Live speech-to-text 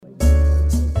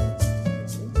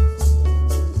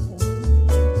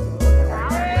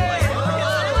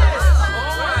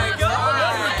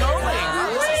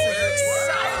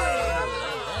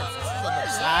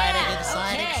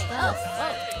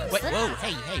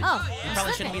Oh, You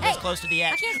probably shouldn't be this close to the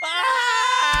edge. I can't.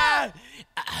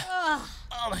 Ah!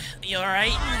 Oh, you all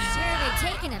right? Where are they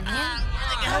taking him, man? Where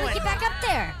How are do they we get back up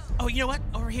there? Oh, you know what?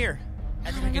 Over here.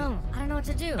 I think don't we can- know. I don't know what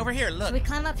to do. Over here, look. Should we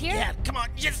climb up here? Yeah, come on,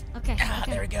 just. Okay,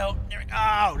 okay. There we go. There we go.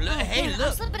 Oh, look. Hey, Man, look.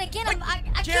 I'm slipping again. Wait,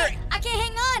 I Jerry. can't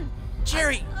hang on.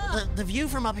 Jerry, the view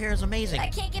from up here is amazing. I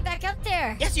can't get back up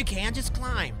there. Yes, you can. Just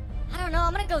climb. I don't know.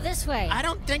 I'm gonna go this way. I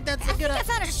don't think that's a I good. think I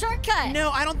found a shortcut.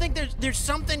 No, I don't think there's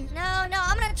something. No,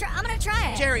 I'm gonna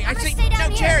try it. Jerry, I'm I gonna think stay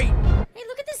down no, here. Jerry. Hey,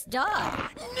 look at this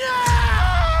dog. No!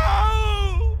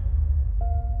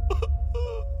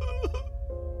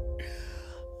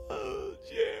 Oh,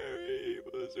 Jerry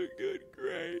was a good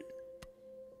grape.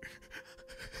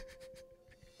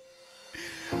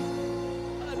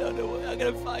 I don't know where I'm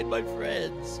gonna find my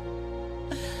friends.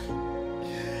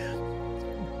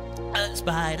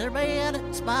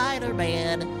 Spider-Man,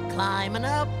 climbing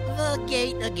up the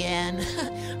gate again.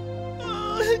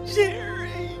 Oh,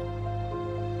 Jerry.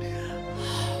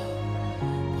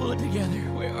 Pull it together.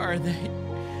 Where are they?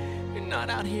 They're not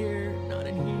out here, not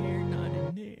in here, not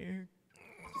in there.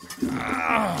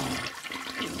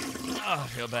 Oh, I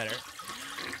feel better.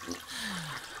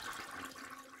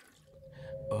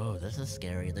 Oh, this is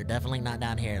scary. They're definitely not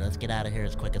down here. Let's get out of here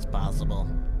as quick as possible.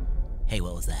 Hey,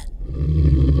 what was that?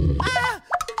 Ah!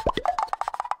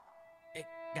 Hey,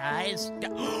 guys?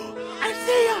 I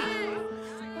see him!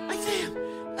 I see him!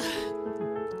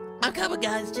 I'm coming,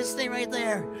 guys. Just stay right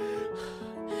there.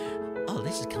 Oh,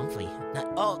 this is comfy.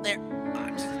 Oh, there.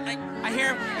 I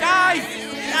hear him. Guys!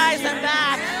 Guys, I'm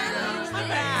back! I'm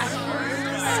back!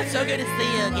 Oh, it's so good to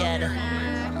see you again.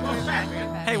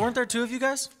 Hey, weren't there two of you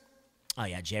guys? Oh,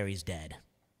 yeah, Jerry's dead.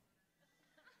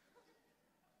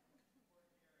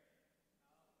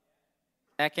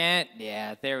 Second.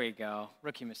 Yeah, there we go.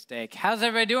 Rookie mistake. How's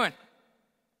everybody doing?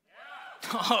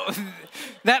 Oh,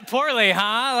 that poorly,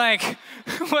 huh? Like,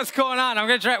 what's going on?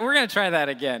 We're gonna try that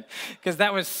again, because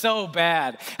that was so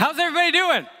bad. How's everybody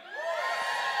doing?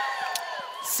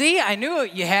 See, I knew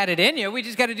you had it in you. We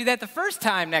just got to do that the first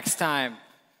time next time.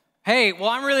 Hey, well,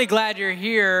 I'm really glad you're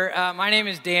here. My name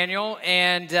is Daniel,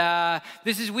 and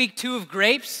this is week 2 of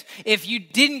Grapes. If you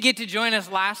didn't get to join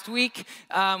us last week,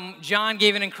 John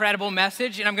gave an incredible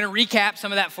message, and I'm going to recap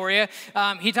some of that for you.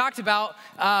 He talked about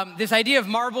this idea of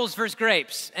marbles versus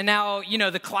grapes, and now, you know,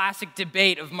 the classic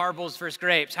debate of marbles versus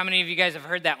grapes. How many of you guys have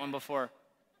heard that one before?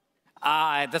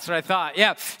 That's what I thought,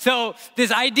 yeah. So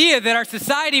this idea that our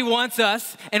society wants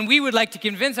us, and we would like to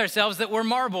convince ourselves that we're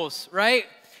marbles, right?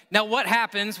 Now, what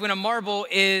happens when a marble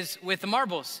is with the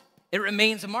marbles? It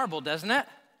remains a marble, doesn't it?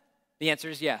 The answer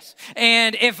is yes.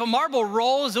 And if a marble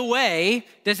rolls away,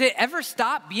 does it ever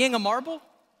stop being a marble?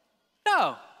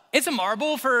 No. It's a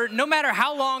marble for no matter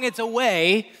how long it's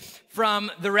away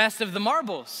from the rest of the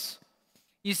marbles.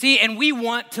 You see, and we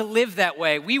want to live that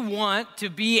way. We want to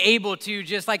be able to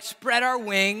just like spread our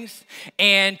wings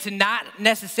and to not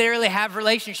necessarily have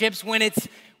relationships when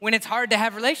it's hard to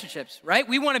have relationships, right?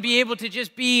 We want to be able to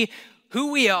just be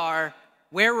who we are,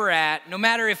 where we're at, no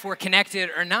matter if we're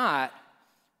connected or not,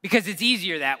 because it's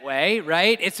easier that way,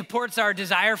 right? It supports our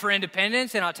desire for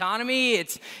independence and autonomy.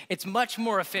 It's much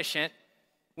more efficient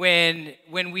when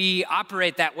we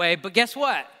operate that way. But guess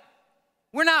what?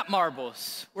 We're not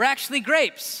marbles. We're actually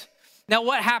grapes. Now,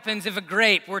 what happens if a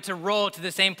grape were to roll to the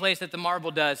same place that the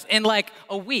marble does in like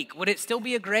a week? Would it still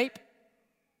be a grape?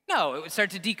 No, it would start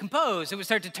to decompose. It would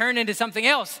start to turn into something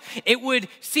else. It would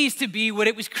cease to be what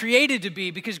it was created to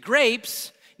be because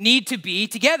grapes need to be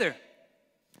together.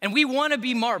 And we want to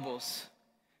be marbles,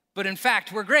 but in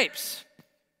fact, we're grapes.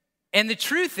 And the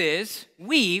truth is,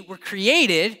 we were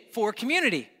created for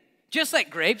community. Just like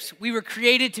grapes, we were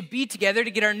created to be together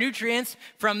to get our nutrients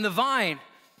from the vine.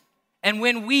 And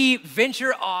when we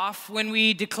venture off, when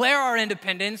we declare our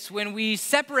independence, when we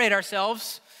separate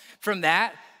ourselves from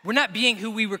that, we're not being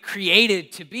who we were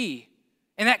created to be.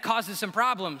 And that causes some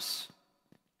problems.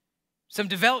 Some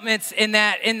developments in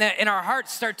our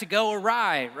hearts start to go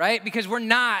awry, right? Because we're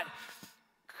not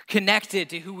connected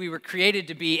to who we were created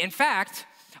to be. In fact,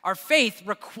 our faith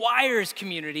requires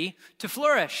community to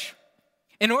flourish.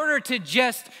 In order to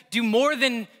just do more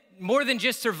than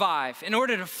just survive, in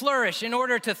order to flourish, in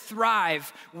order to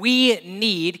thrive, we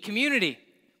need community.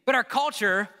 But our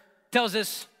culture tells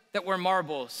us that we're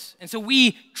marbles. And so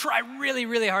we try really,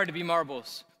 really hard to be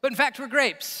marbles. But in fact, we're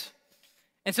grapes.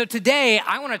 And so today,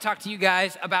 I want to talk to you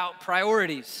guys about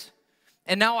priorities.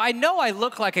 And now I know I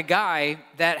look like a guy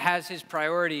that has his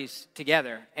priorities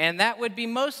together, and that would be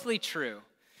mostly true.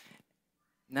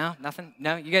 No, nothing?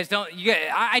 No, you guys don't,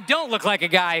 I don't look like a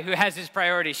guy who has his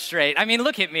priorities straight. I mean,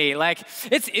 look at me, like,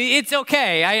 it's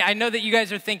okay. I know that you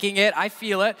guys are thinking it, I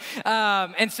feel it.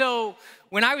 And so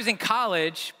when I was in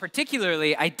college,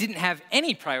 particularly, I didn't have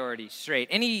any priorities straight.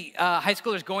 Any high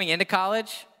schoolers going into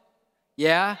college?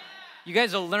 Yeah? You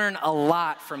guys will learn a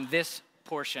lot from this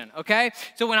portion, okay?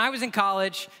 So when I was in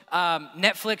college,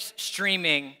 Netflix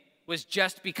streaming was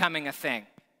just becoming a thing.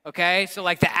 Okay, so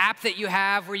like the app that you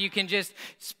have where you can just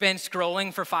spend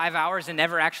scrolling for 5 hours and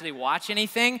never actually watch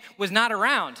anything was not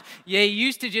around. They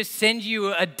used to just send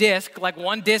you a disc, like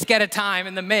one disc at a time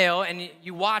in the mail, and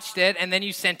you watched it and then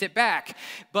you sent it back.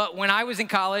 But when I was in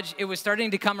college, it was starting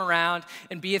to come around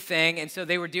and be a thing, and so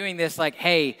they were doing this like,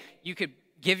 hey, you could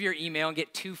give your email and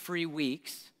get 2 free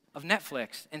weeks of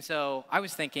Netflix. And so I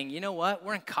was thinking, you know what,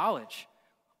 we're in college.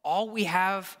 All we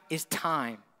have is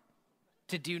time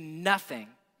to do nothing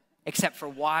except for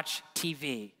watch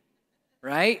TV,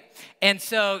 right? And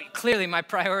so clearly my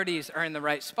priorities are in the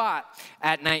right spot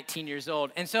at 19 years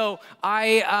old. And so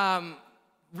I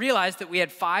realized that we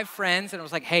had 5 friends, and I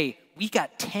was like, hey, we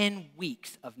got 10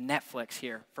 weeks of Netflix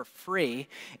here for free.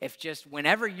 If just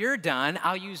whenever you're done,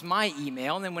 I'll use my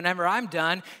email, and then whenever I'm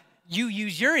done, you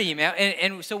use your email.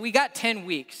 And so we got 10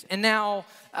 weeks. And now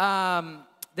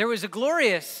there was a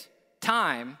glorious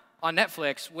time on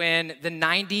Netflix when the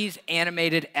 90s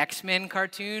animated X-Men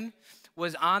cartoon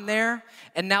was on there.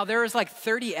 And now there was like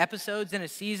 30 episodes in a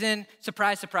season.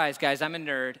 Surprise, surprise, guys, I'm a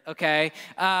nerd, okay?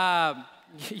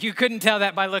 You couldn't tell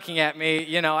that by looking at me.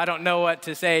 You know, I don't know what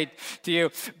to say to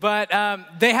you. But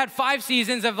they had 5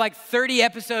 seasons of like 30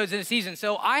 episodes in a season.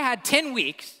 So I had 10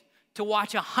 weeks to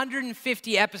watch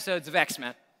 150 episodes of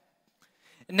X-Men.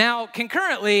 Now,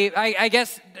 concurrently, I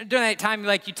guess during that time,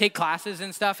 like you take classes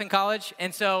and stuff in college.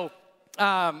 And so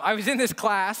I was in this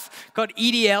class called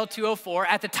EDL 204.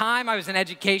 At the time, I was an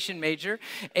education major,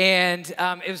 and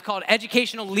it was called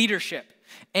Educational Leadership.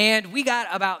 And we got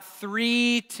about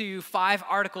 3 to 5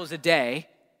 articles a day,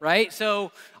 right?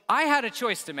 So I had a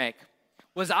choice to make.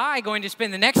 Was I going to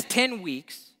spend the next 10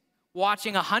 weeks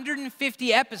watching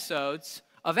 150 episodes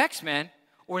of X-Men,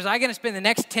 or was I going to spend the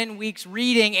next 10 weeks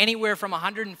reading anywhere from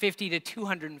 150 to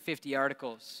 250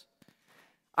 articles?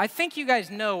 I think you guys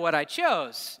know what I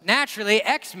chose. Naturally,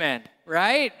 X-Men,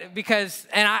 right?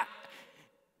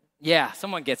 Yeah,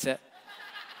 someone gets it.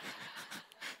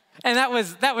 And that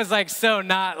was like so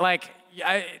not like,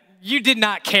 you did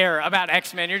not care about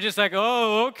X-Men. You're just like,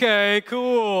 oh, okay,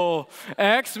 cool.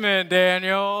 X-Men,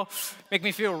 Daniel. Make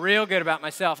me feel real good about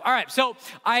myself. All right, so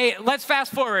let's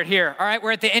fast forward here. All right,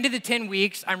 we're at the end of the 10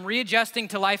 weeks. I'm readjusting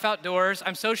to life outdoors.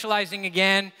 I'm socializing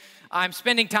again. I'm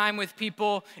spending time with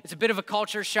people. It's a bit of a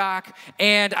culture shock.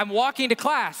 And I'm walking to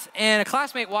class, and a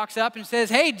classmate walks up and says,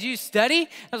 hey, do you study?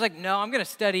 I was like, no, I'm going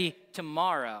to study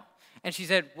tomorrow. And she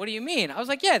said, what do you mean? I was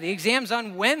like, yeah, the exam's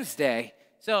on Wednesday.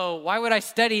 So why would I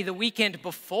study the weekend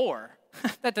before?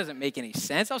 That doesn't make any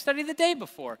sense. I'll study the day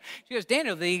before. She goes,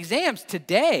 Daniel, the exam's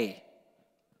today.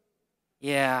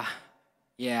 Yeah.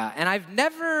 And I've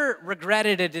never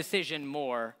regretted a decision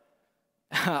more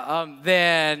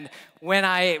than when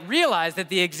I realized that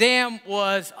the exam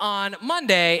was on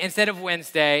Monday instead of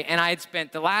Wednesday, and I had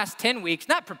spent the last 10 weeks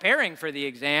not preparing for the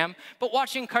exam, but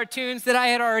watching cartoons that I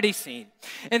had already seen.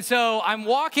 And so I'm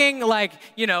walking like,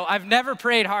 I've never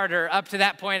prayed harder up to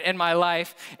that point in my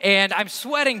life, and I'm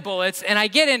sweating bullets, and I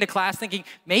get into class thinking,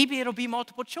 maybe it'll be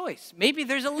multiple choice. Maybe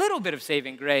there's a little bit of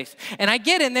saving grace. And I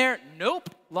get in there, nope.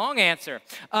 Long answer.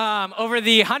 Over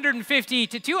the 150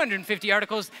 to 250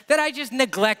 articles that I just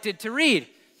neglected to read.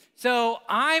 So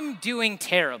I'm doing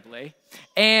terribly,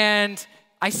 and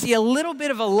I see a little bit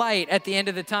of a light at the end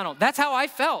of the tunnel. That's how I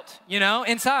felt,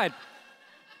 inside.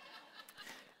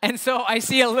 And so I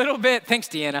see a little bit, thanks,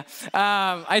 Deanna.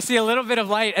 I see a little bit of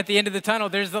light at the end of the tunnel.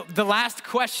 There's the last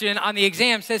question on the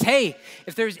exam says, hey,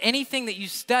 if there's anything that you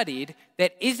studied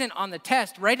that isn't on the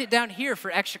test, write it down here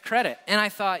for extra credit. And I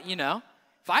thought,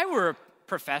 if I were a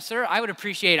professor, I would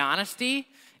appreciate honesty,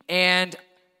 and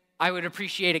I would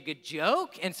appreciate a good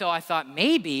joke. And so I thought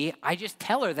maybe I just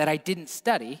tell her that I didn't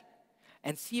study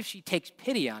and see if she takes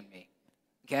pity on me,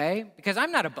 okay? Because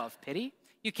I'm not above pity.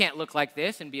 You can't look like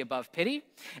this and be above pity.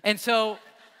 And so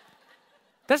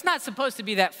that's not supposed to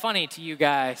be that funny to you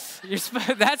guys.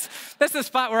 That's the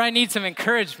spot where I need some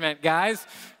encouragement, guys.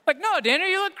 Like, no, Daniel,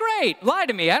 you look great. Lie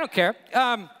to me. I don't care.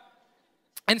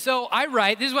 And so I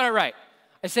write, this is what I write.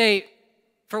 I say,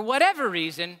 for whatever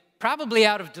reason, probably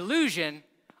out of delusion,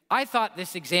 I thought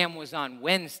this exam was on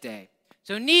Wednesday.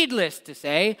 So needless to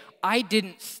say, I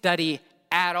didn't study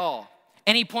at all.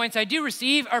 Any points I do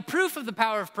receive are proof of the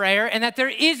power of prayer and that there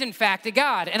is, in fact, a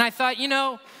God. And I thought,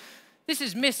 this This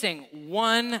is missing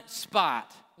one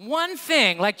spot, one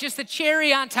thing, like just the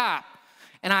cherry on top.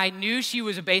 And I knew she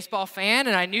was a baseball fan,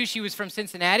 and I knew she was from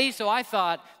Cincinnati, so I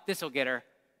thought, this will get her.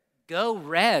 Go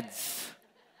Reds.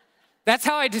 That's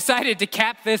how I decided to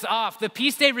cap this off, the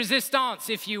piece de resistance,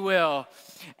 if you will.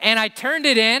 And I turned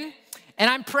it in, and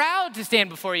I'm proud to stand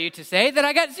before you to say that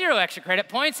I got 0 extra credit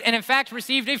points, and in fact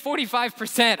received a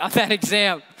 45% on that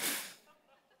exam.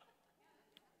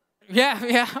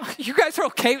 Yeah, you guys are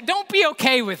okay. Don't be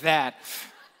okay with that.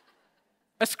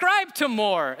 Ascribe to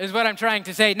more is what I'm trying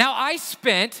to say. Now, I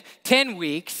spent 10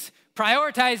 weeks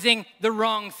prioritizing the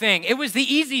wrong thing. It was the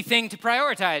easy thing to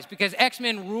prioritize because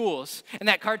X-Men rules, and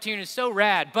that cartoon is so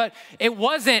rad, but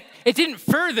it didn't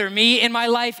further me in my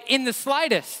life in the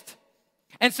slightest.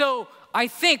 And so I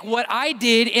think what I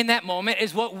did in that moment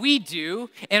is what we do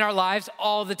in our lives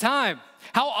all the time.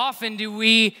 How often do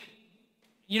we,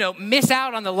 miss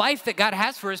out on the life that God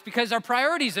has for us because our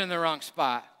priorities are in the wrong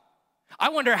spot? I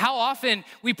wonder how often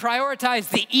we prioritize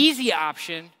the easy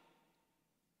option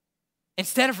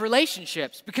instead of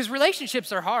relationships, because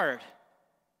relationships are hard.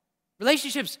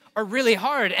 Relationships are really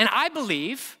hard, and I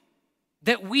believe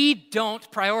that we don't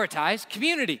prioritize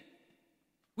community.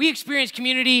 We experience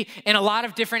community in a lot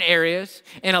of different areas,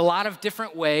 in a lot of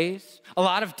different ways, a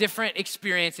lot of different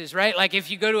experiences, right? Like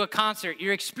if you go to a concert,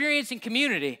 you're experiencing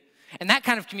community, and that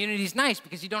kind of community is nice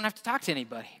because you don't have to talk to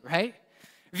anybody, right?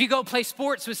 If you go play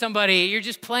sports with somebody, you're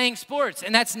just playing sports,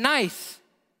 and that's nice,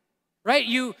 right?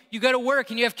 You go to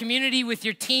work, and you have community with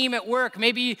your team at work.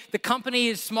 Maybe the company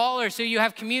is smaller, so you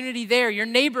have community there, your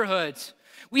neighborhoods.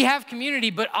 We have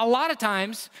community, but a lot of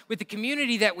times with the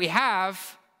community that we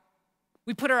have,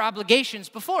 we put our obligations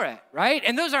before it, right?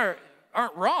 And those aren't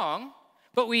wrong,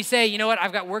 but we say, you know what,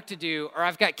 I've got work to do, or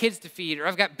I've got kids to feed, or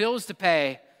I've got bills to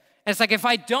pay. And it's like, if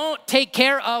I don't take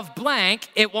care of blank,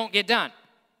 it won't get done.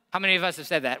 How many of us have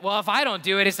said that? Well, if I don't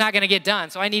do it, it's not gonna get done,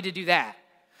 so I need to do that.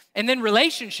 And then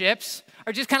relationships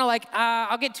are just kind of like,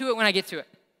 I'll get to it when I get to it.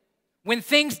 When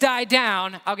things die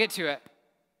down, I'll get to it.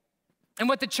 And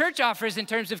what the church offers in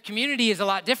terms of community is a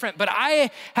lot different, but I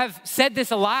have said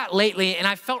this a lot lately, and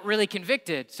I felt really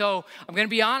convicted. So I'm gonna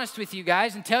be honest with you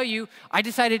guys and tell you, I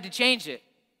decided to change it.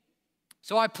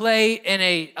 So I play in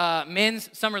a men's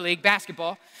summer league,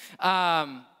 basketball.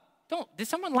 Did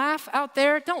someone laugh out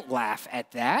there? Don't laugh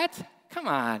at that. Come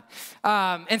on.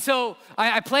 And so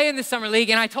I play in the summer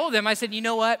league, and I told them, I said, you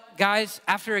know what, guys,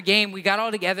 after a game, we got all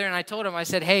together, and I told them, I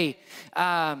said, hey,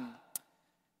 I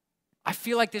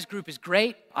feel like this group is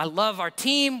great. I love our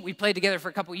team. We played together for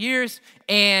a couple years,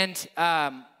 and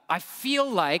I feel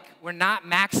like we're not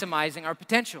maximizing our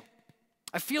potential.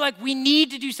 I feel like we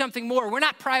need to do something more. We're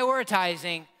not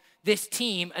prioritizing this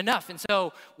team enough. And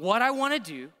so what I want to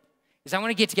do is I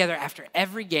want to get together after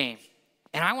every game,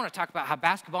 and I want to talk about how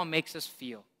basketball makes us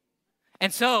feel.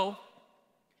 And so,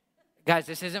 guys,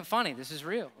 this isn't funny. This is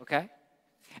real, okay?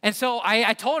 And so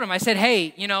I told him, I said,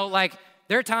 hey,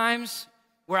 there are times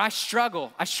where I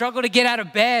struggle. I struggle to get out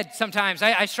of bed sometimes.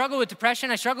 I struggle with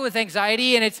depression. I struggle with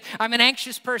anxiety, and I'm an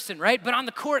anxious person, right? But on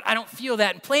the court, I don't feel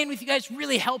that. And playing with you guys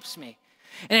really helps me.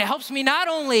 And it helps me not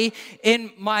only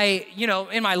in my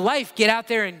life get out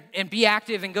there and be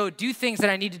active and go do things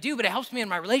that I need to do, but it helps me in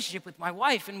my relationship with my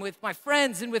wife and with my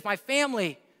friends and with my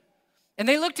family. And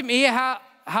they looked at me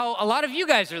how a lot of you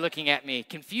guys are looking at me.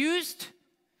 Confused?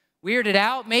 Weirded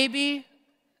out, maybe?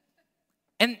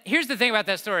 And here's the thing about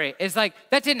that story, is like,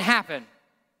 that didn't happen,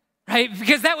 right?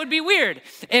 Because that would be weird.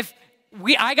 If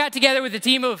I got together with a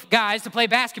team of guys to play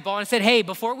basketball and said, hey,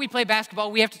 before we play basketball,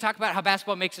 we have to talk about how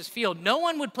basketball makes us feel. No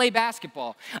one would play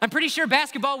basketball. I'm pretty sure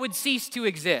basketball would cease to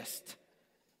exist.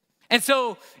 And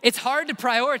so it's hard to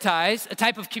prioritize a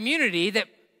type of community that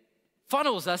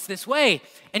funnels us this way.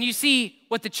 And you see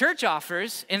what the church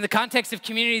offers in the context of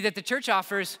community that the church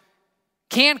offers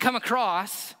can come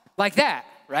across like that,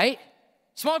 right?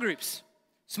 Small groups.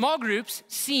 Small groups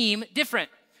seem different.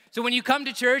 So when you come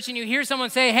to church and you hear someone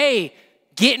say, hey,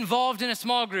 get involved in a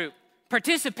small group,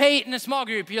 participate in a small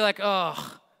group, you're like,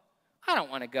 oh, I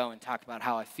don't want to go and talk about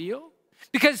how I feel.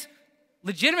 Because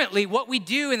legitimately, what we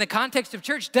do in the context of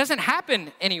church doesn't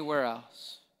happen anywhere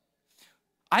else.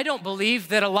 I don't believe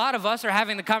that a lot of us are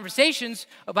having the conversations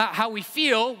about how we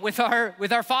feel with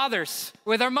our fathers,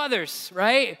 with our mothers,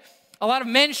 right? A lot of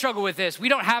men struggle with this. We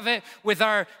don't have it with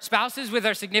our spouses, with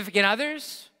our significant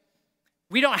others.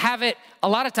 We don't have it, a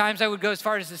lot of times I would go as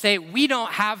far as to say, we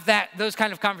don't have those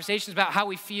kind of conversations about how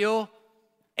we feel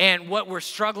and what we're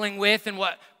struggling with and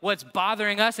what's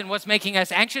bothering us and what's making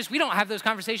us anxious. We don't have those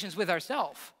conversations with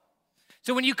ourselves.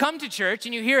 So when you come to church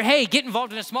and you hear, hey, get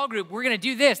involved in a small group, we're gonna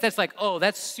do this, that's like, oh,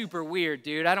 that's super weird,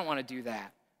 dude. I don't wanna do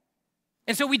that.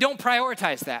 And so we don't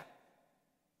prioritize that.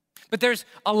 But there's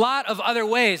a lot of other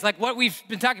ways, like what we've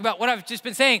been talking about, what I've just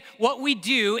been saying. What we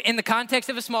do in the context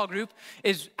of a small group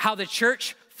is how the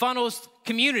church funnels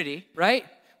community, right?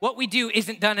 What we do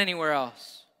isn't done anywhere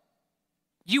else.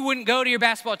 You wouldn't go to your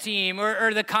basketball team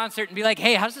or the concert and be like,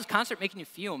 hey, how's this concert making you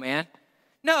feel, man?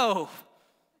 No.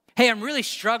 Hey, I'm really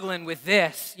struggling with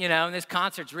this, and this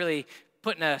concert's really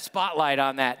putting a spotlight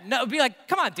on that. No, be like,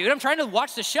 come on, dude, I'm trying to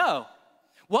watch the show.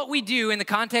 What we do in the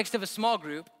context of a small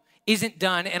group isn't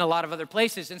done in a lot of other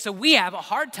places. And so we have a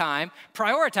hard time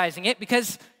prioritizing it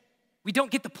because we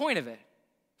don't get the point of it.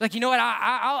 Like, you know what,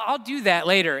 I'll do that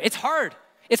later. It's hard.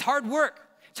 It's hard work.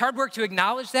 It's hard work to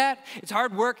acknowledge that. It's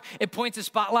hard work. It points a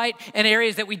spotlight in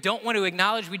areas that we don't want to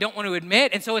acknowledge, we don't want to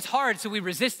admit. And so it's hard, so we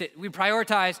resist it. We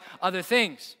prioritize other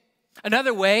things.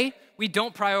 Another way we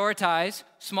don't prioritize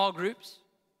small groups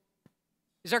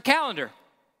is our calendar.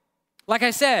 Like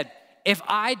I said, if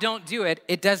I don't do it,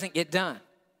 it doesn't get done.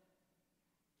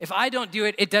 If I don't do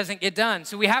it, it doesn't get done.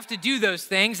 So we have to do those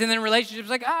things, and then relationships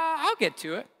like, I'll get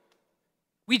to it.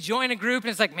 We join a group,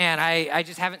 and it's like, man, I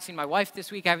just haven't seen my wife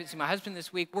this week. I haven't seen my husband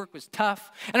this week. Work was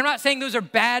tough. And I'm not saying those are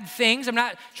bad things. I'm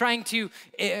not trying to,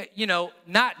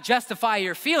 not justify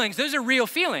your feelings. Those are real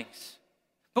feelings.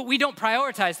 But we don't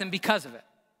prioritize them because of it.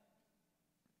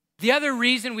 The other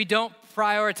reason we don't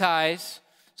prioritize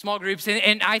small groups,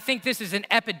 and I think this is an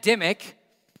epidemic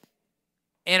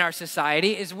in our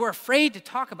society, is we're afraid to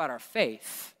talk about our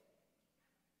faith.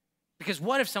 Because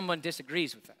what if someone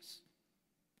disagrees with us?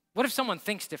 What if someone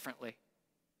thinks differently?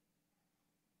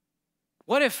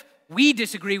 What if we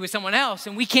disagree with someone else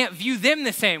and we can't view them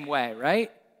the same way,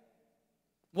 right?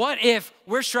 What if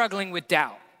we're struggling with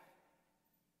doubt?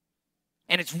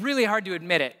 And it's really hard to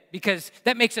admit it because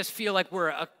that makes us feel like we're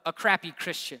a crappy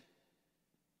Christian.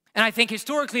 And I think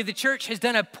historically the church has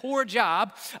done a poor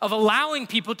job of allowing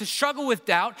people to struggle with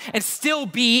doubt and still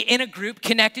be in a group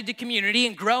connected to community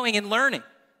and growing and learning.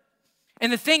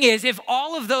 And the thing is, if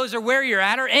all of those are where you're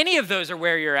at, or any of those are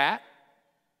where you're at,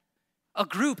 a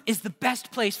group is the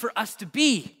best place for us to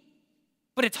be.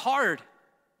 But it's hard.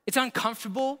 It's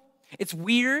uncomfortable. It's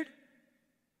weird.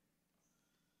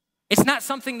 It's not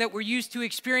something that we're used to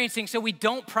experiencing, so we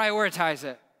don't prioritize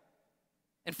it.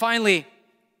 And finally,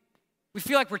 we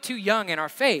feel like we're too young in our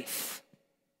faith.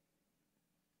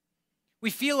 We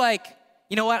feel like,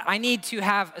 you know what, I need to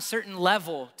have a certain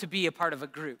level to be a part of a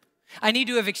group. I need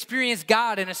to have experienced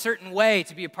God in a certain way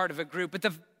to be a part of a group. But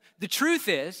the truth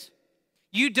is,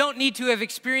 you don't need to have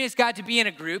experienced God to be in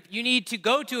a group. You need to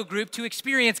go to a group to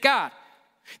experience God.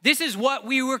 This is what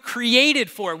we were created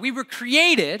for. We were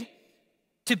created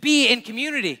to be in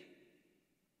community.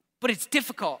 But it's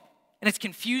difficult, and it's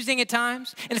confusing at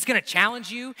times, and it's gonna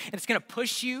challenge you, and it's gonna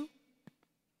push you,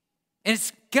 and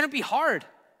it's gonna be hard,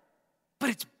 but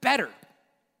it's better.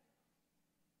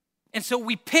 And so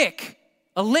we pick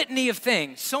a litany of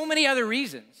things, so many other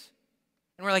reasons.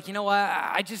 And we're like, you know what,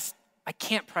 I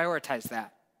can't prioritize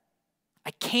that.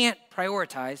 I can't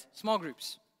prioritize small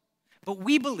groups. But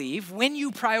we believe when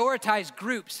you prioritize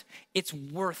groups, it's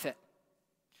worth it.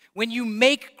 When you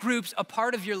make groups a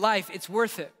part of your life, it's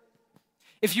worth it.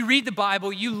 If you read the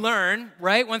Bible, you learn,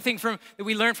 right? One thing that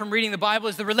we learn from reading the Bible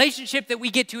is the relationship that we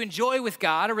get to enjoy with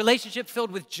God, a relationship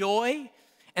filled with joy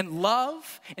and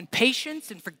love and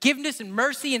patience and forgiveness and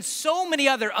mercy and so many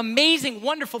other amazing,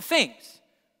 wonderful things.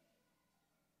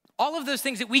 All of those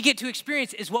things that we get to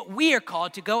experience is what we are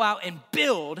called to go out and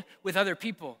build with other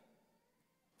people.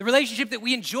 The relationship that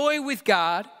we enjoy with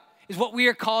God is what we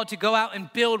are called to go out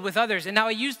and build with others. And now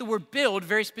I use the word build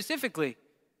very specifically.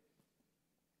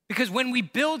 Because when we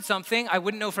build something, I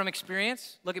wouldn't know from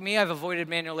experience. Look at me, I've avoided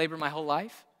manual labor my whole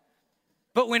life.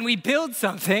 But when we build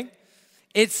something,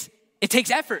 it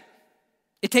takes effort.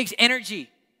 It takes energy.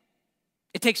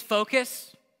 It takes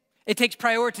focus. It takes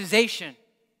prioritization.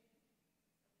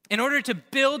 In order to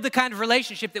build the kind of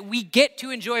relationship that we get to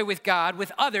enjoy with God,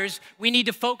 with others, we need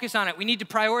to focus on it. We need to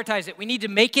prioritize it. We need to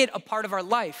make it a part of our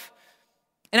life.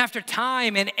 And after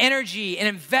time and energy and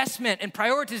investment and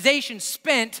prioritization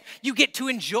spent, you get to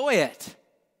enjoy it.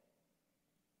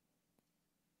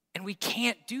 And we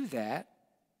can't do that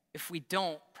if we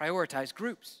don't prioritize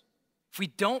groups. If we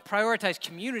don't prioritize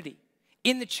community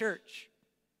in the church,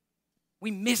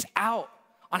 we miss out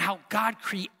on how God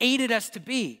created us to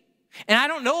be. And I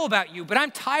don't know about you, but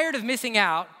I'm tired of missing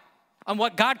out on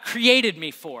what God created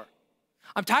me for.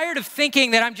 I'm tired of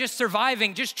thinking that I'm just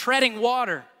surviving, just treading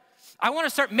water. I want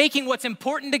to start making what's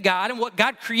important to God and what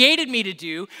God created me to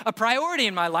do a priority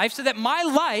in my life so that my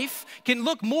life can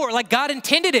look more like God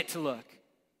intended it to look.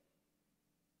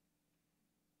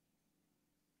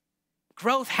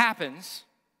 Growth happens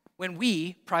when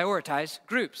we prioritize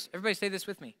groups. Everybody say this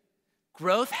with me.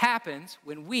 Growth happens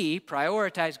when we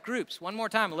prioritize groups. One more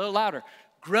time, a little louder.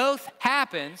 Growth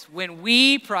happens when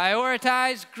we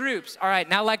prioritize groups. All right,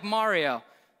 now like Mario.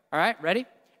 All right, ready?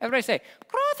 Everybody say,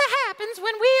 growth happens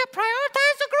when we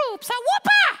prioritize the groups.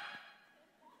 Whoop-ah!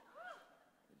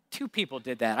 2 people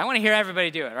did that. I want to hear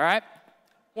everybody do it, all right?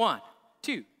 1,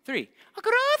 2, 3.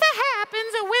 Growth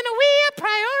happens when we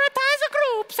prioritize the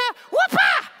groups.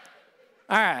 Whoop-ah!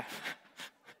 All right.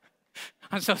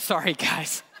 I'm so sorry,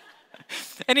 guys.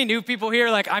 Any new people here?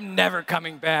 Like, I'm never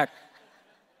coming back.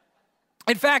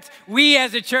 In fact, we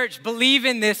as a church believe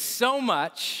in this so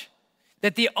much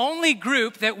that the only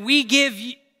group that we give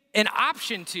an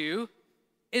option to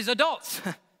is adults.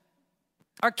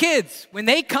 Our kids, when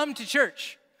they come to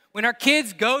church, when our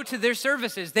kids go to their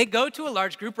services, they go to a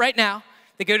large group right now.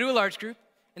 They go to a large group,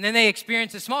 and then they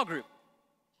experience a small group.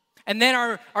 And then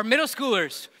our middle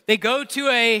schoolers, they go to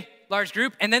a large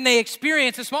group, and then they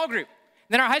experience a small group.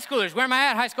 And then our high schoolers, where am I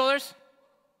at, high schoolers?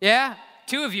 Yeah,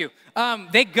 2 of you.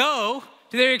 They go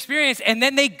to their experience, and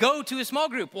then they go to a small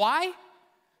group. Why?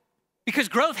 Because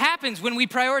growth happens when we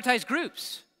prioritize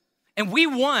groups. And we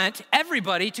want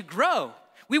everybody to grow.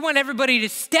 We want everybody to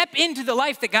step into the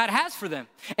life that God has for them.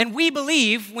 And we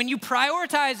believe when you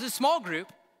prioritize a small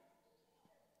group,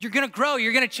 you're gonna grow,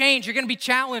 you're gonna change, you're gonna be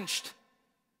challenged.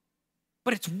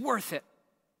 But it's worth it.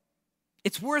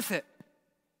 It's worth it.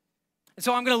 And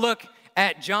so I'm gonna look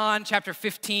at John chapter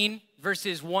 15,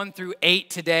 verses 1 through 8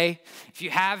 today. If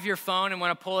you have your phone and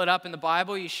wanna pull it up in the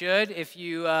Bible, you should. If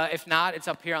not, it's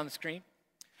up here on the screen.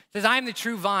 It says, I am the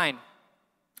true vine,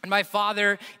 and my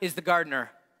Father is the gardener.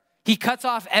 He cuts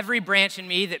off every branch in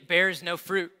me that bears no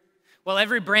fruit, while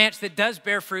every branch that does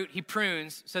bear fruit, he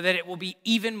prunes so that it will be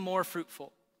even more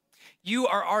fruitful. You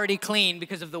are already clean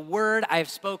because of the word I have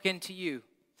spoken to you.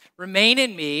 Remain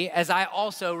in me as I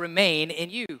also remain in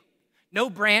you. No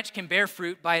branch can bear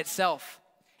fruit by itself.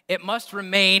 It must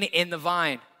remain in the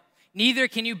vine. Neither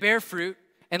can you bear fruit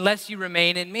unless you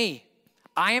remain in me.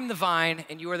 I am the vine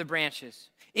and you are the branches.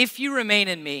 If you remain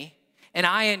in me and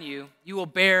I in you, you will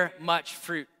bear much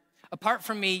fruit. Apart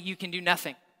from me, you can do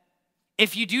nothing.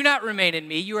 If you do not remain in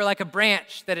me, you are like a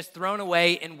branch that is thrown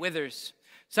away and withers.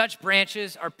 Such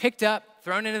branches are picked up,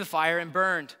 thrown into the fire, and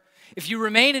burned. If you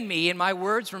remain in me and my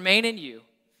words remain in you,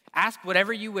 ask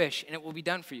whatever you wish and it will be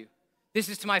done for you. This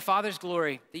is to my Father's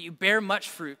glory, that you bear much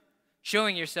fruit,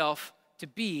 showing yourself to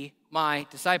be my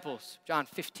disciples. John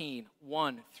 15,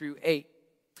 1 through 8.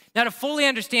 Now, to fully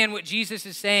understand what Jesus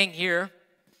is saying here,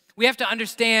 we have to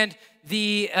understand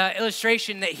the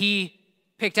illustration that he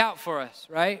picked out for us,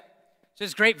 right? So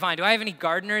it's grapevine. Do I have any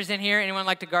gardeners in here? Anyone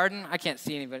like to garden? I can't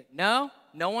see anybody. No?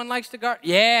 No one likes to garden?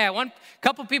 Yeah,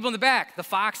 couple people in the back. The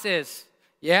foxes.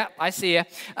 Yeah, I see you.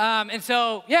 And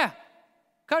so, yeah,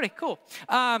 Cody, cool.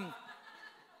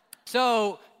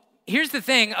 So here's the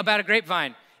thing about a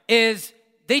grapevine is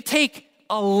they take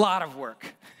a lot of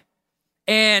work.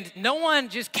 And no one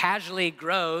just casually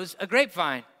grows a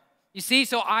grapevine. You see,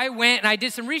 so I went and I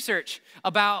did some research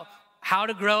about how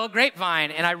to grow a grapevine,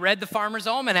 and I read the Farmer's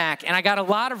Almanac, and I got a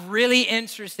lot of really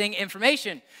interesting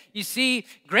information. You see,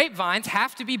 grapevines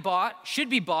should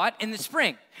be bought in the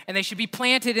spring, and they should be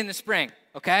planted in the spring,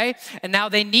 okay? And now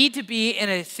they need to be in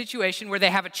a situation where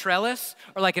they have a trellis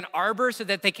or like an arbor so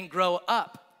that they can grow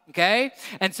up, okay?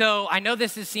 And so I know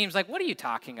seems like, what are you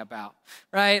talking about,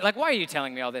 right? Like, why are you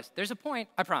telling me all this? There's a point,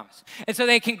 I promise. And so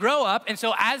they can grow up, and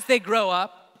so as they grow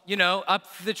up, up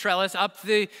the trellis, up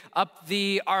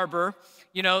the arbor,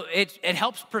 it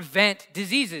helps prevent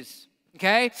diseases,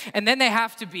 okay? And then they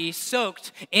have to be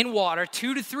soaked in water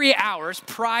 2 to 3 hours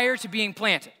prior to being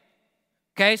planted,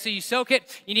 okay? So you soak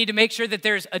it. You need to make sure that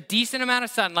there's a decent amount of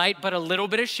sunlight, but a little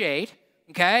bit of shade,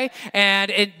 okay?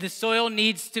 And the soil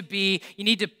needs to be, you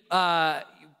need to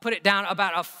put it down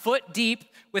about a foot deep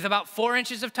with about 4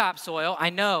 inches of topsoil. I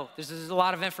know, this is a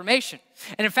lot of information.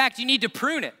 And in fact, you need to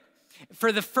prune it.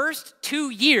 For the first 2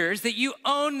 years that you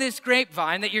own this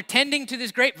grapevine, that you're tending to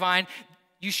this grapevine,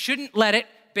 you shouldn't let it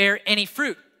bear any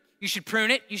fruit. You should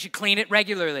prune it, you should clean it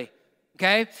regularly,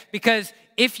 okay? Because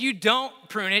if you don't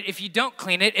prune it, if you don't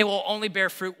clean it, it will only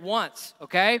bear fruit once,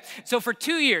 okay? So for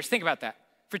 2 years, think about that.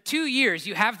 For 2 years,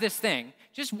 you have this thing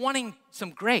just wanting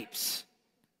some grapes.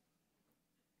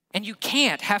 And you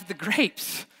can't have the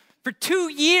grapes. For 2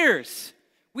 years.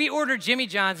 We order Jimmy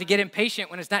John's and get impatient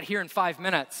when it's not here in 5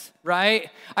 minutes, right?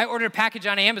 I ordered a package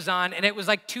on Amazon and it was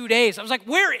like 2 days. I was like,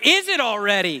 where is it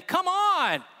already? Come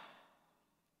on.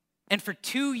 And for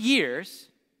 2 years,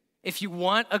 if you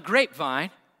want a grapevine,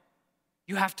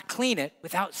 you have to clean it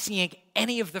without seeing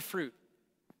any of the fruit.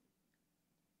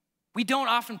 We don't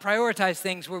often prioritize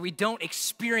things where we don't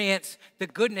experience the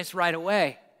goodness right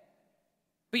away.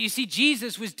 But you see,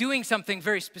 Jesus was doing something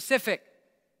very specific.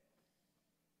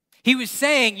 He was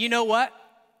saying, you know what?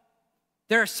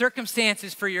 There are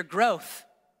circumstances for your growth,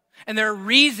 and there are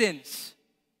reasons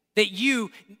that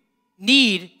you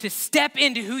need to step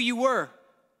into who you were.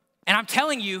 And I'm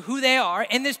telling you who they are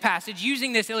in this passage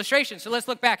using this illustration. So let's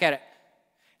look back at it.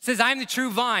 It says, I'm the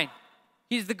true vine.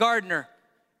 He's the gardener.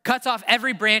 Cuts off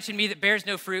every branch in me that bears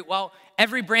no fruit, while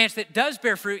every branch that does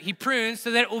bear fruit, he prunes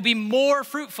so that it will be more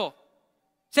fruitful.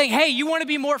 Saying, hey, you want to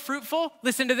be more fruitful?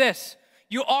 Listen to this.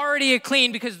 You already are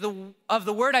clean because of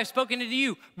the word I've spoken to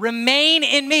you. Remain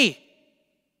in me,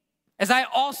 as I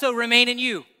also remain in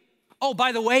you. Oh,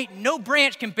 by the way, no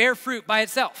branch can bear fruit by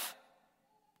itself.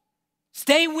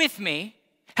 Stay with me,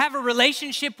 have a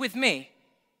relationship with me,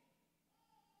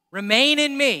 remain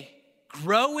in me,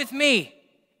 grow with me.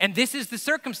 And this is the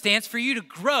circumstance for you to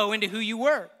grow into who you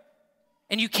were.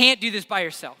 And you can't do this by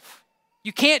yourself.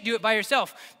 You can't do it by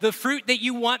yourself. The fruit that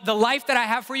you want, the life that I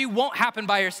have for you won't happen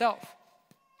by yourself.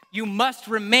 You must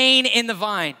remain in the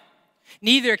vine.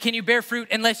 Neither can you bear fruit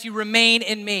unless you remain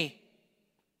in me.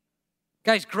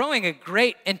 Guys, growing a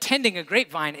grape and tending a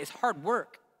grapevine is hard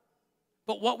work.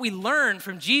 But what we learn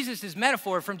from Jesus'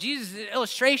 metaphor, from Jesus'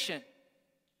 illustration,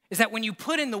 is that when you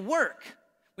put in the work,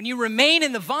 when you remain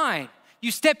in the vine, you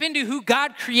step into who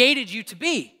God created you to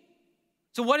be.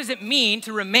 So what does it mean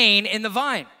to remain in the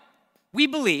vine? We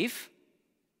believe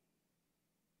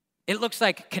it looks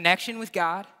like connection with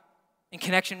God and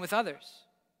connection with others.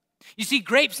 You see,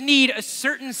 grapes need a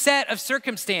certain set of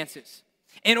circumstances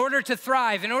in order to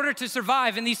thrive, in order to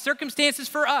survive. And these circumstances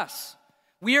for us,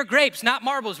 we are grapes, not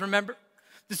marbles, remember?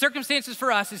 The circumstances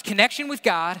for us is connection with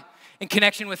God and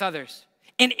connection with others.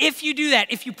 And if you do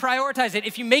that, if you prioritize it,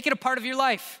 if you make it a part of your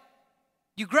life,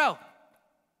 you grow.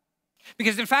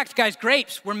 Because in fact, guys,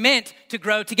 grapes were meant to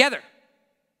grow together.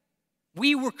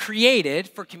 We were created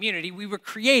for community. We were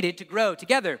created to grow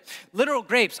together. Literal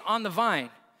grapes on the vine.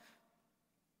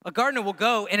 A gardener will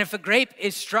go, and if a grape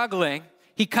is struggling,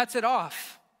 he cuts it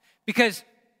off because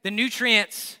the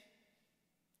nutrients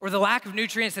or the lack of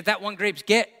nutrients that one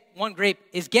grape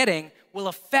is getting will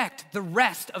affect the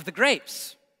rest of the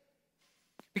grapes.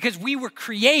 Because we were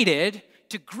created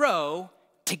to grow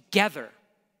together.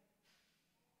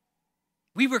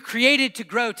 We were created to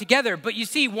grow together, but you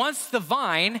see, once the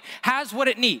vine has what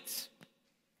it needs,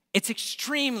 it's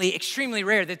extremely, extremely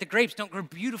rare that the grapes don't grow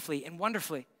beautifully and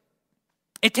wonderfully.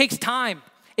 It takes time,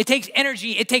 it takes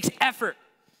energy, it takes effort.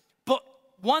 But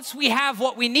once we have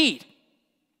what we need,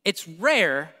 it's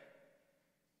rare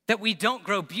that we don't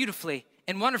grow beautifully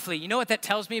and wonderfully. You know what that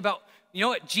tells me about, you know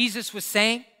what Jesus was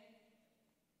saying?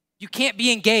 You can't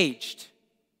be engaged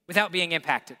without being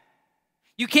impacted.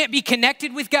 You can't be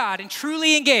connected with God and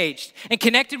truly engaged and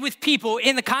connected with people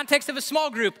in the context of a small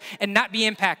group and not be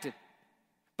impacted.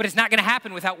 But it's not gonna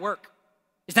happen without work.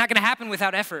 It's not gonna happen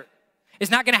without effort. It's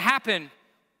not gonna happen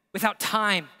without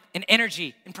time and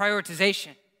energy and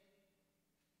prioritization.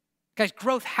 Guys,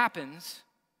 growth happens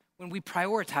when we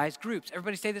prioritize groups.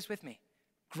 Everybody say this with me.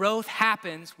 Growth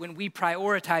happens when we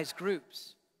prioritize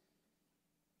groups.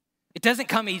 It doesn't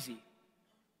come easy.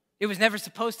 It was never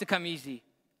supposed to come easy.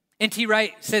 N.T.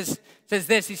 Wright says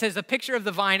this. He says, the picture of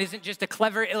the vine isn't just a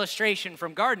clever illustration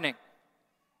from gardening.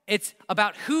 It's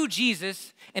about who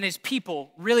Jesus and his people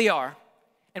really are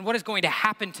and what is going to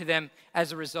happen to them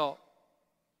as a result.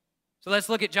 So let's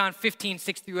look at John 15,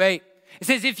 6-8. It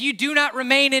says, if you do not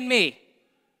remain in me,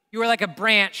 you are like a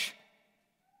branch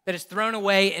that is thrown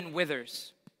away and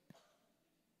withers.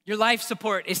 Your life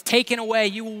support is taken away.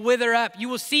 You will wither up. You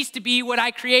will cease to be what I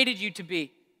created you to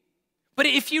be. But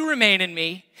if you remain in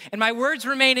me and my words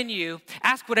remain in you,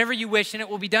 ask whatever you wish and it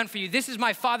will be done for you. This is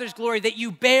my Father's glory, that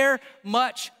you bear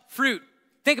much fruit.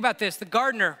 Think about this, the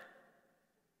gardener,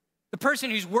 the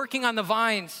person who's working on the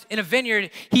vines in a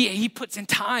vineyard, he puts in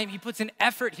time, he puts in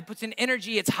effort, he puts in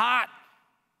energy. It's hot,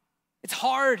 it's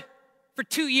hard. For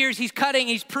 2 years, he's cutting,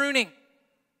 he's pruning.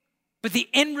 But the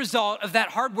end result of that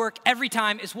hard work every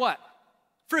time is what?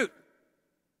 Fruit.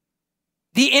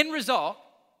 The end result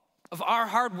of our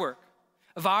hard work,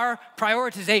 of our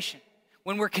prioritization,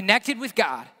 when we're connected with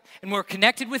God and we're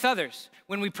connected with others,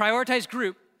 when we prioritize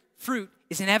group, fruit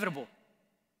is inevitable.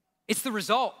 It's the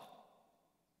result.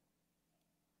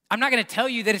 I'm not gonna tell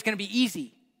you that it's gonna be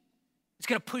easy. It's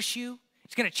gonna push you,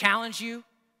 it's gonna challenge you.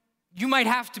 You might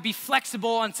have to be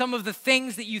flexible on some of the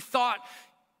things that you thought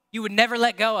you would never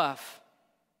let go of.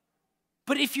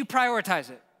 But if you prioritize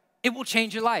it, it will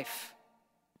change your life.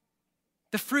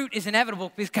 The fruit is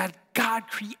inevitable because God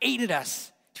created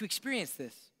us to experience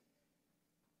this.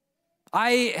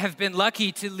 I have been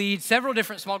lucky to lead several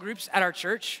different small groups at our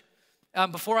church.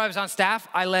 Before I was on staff,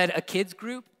 I led a kids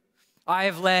group. I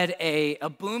have led a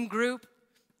boom group.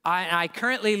 I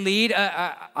currently lead,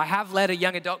 I have led a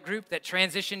young adult group that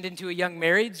transitioned into a young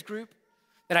marrieds group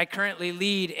that I currently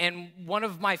lead. And one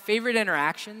of my favorite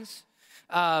interactions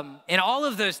in all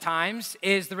of those times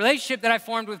is the relationship that I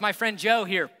formed with my friend Joe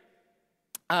here.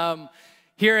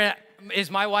 Here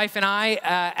is my wife and I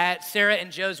at Sarah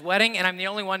and Joe's wedding, and I'm the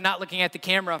only one not looking at the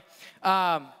camera.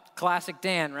 Classic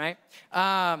Dan, right?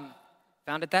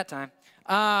 Found it that time.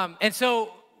 And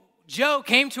so Joe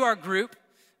came to our group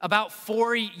about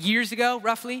 4 years ago,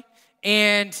 roughly,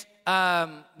 and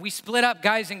we split up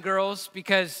guys and girls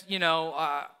because,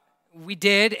 we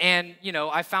did, and,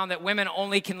 I found that women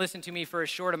only can listen to me for a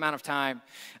short amount of time.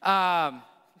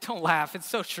 Don't laugh, it's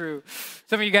so true.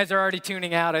 Some of you guys are already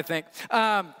tuning out, I think.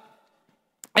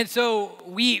 And so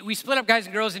we split up guys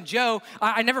and girls, and Joe,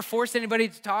 I never forced anybody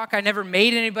to talk. I never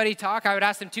made anybody talk. I would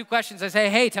ask them 2 questions. I'd say,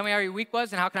 hey, tell me how your week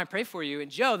was, and how can I pray for you?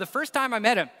 And Joe, the first time I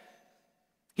met him,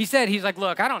 he's like,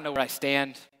 look, I don't know where I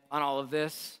stand on all of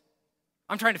this.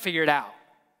 I'm trying to figure it out.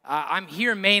 I'm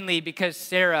here mainly because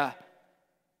Sarah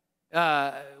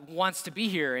wants to be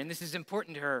here, and this is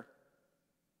important to her.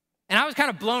 And I was kind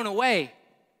of blown away.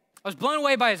 I was blown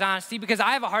away by his honesty because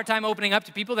I have a hard time opening up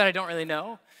to people that I don't really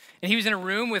know. And he was in a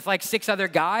room with like 6 other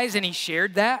guys, and he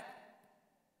shared that.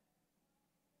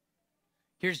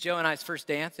 Here's Joe and I's first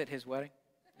dance at his wedding.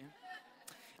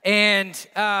 Yeah.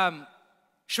 And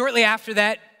shortly after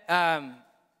that,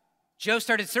 Joe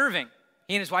started serving.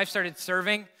 He and his wife started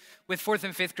serving with 4th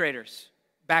and 5th graders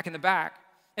back in the back.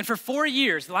 And for 4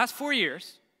 years, the last 4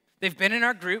 years, they've been in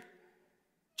our group.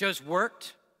 Joe's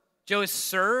worked. Joe has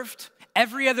served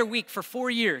every other week for 4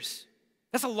 years.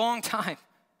 That's a long time.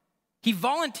 He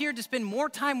volunteered to spend more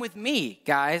time with me,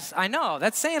 guys. I know,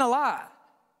 that's saying a lot.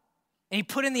 And he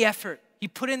put in the effort. He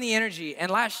put in the energy. And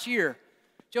last year,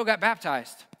 Joe got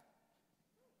baptized.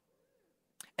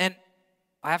 And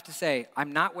I have to say,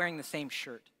 I'm not wearing the same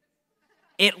shirt.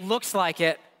 It looks like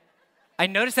it. I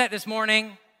noticed that this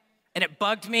morning, and it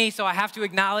bugged me, so I have to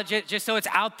acknowledge it just so it's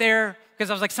out there,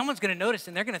 because I was like, someone's gonna notice,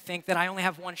 and they're gonna think that I only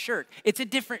have one shirt. It's a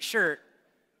different shirt.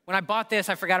 When I bought this,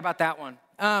 I forgot about that one.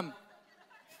 I'm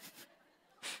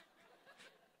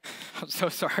so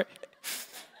sorry.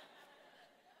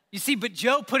 You see, but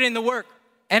Joe put in the work.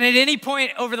 And at any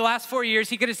point over the last 4 years,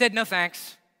 he could have said, no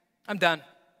thanks, I'm done.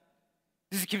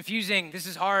 This is confusing, this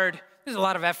is hard, this is a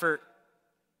lot of effort.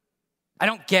 I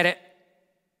don't get it.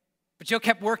 But Joe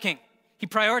kept working. He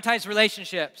prioritized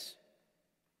relationships.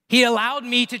 He allowed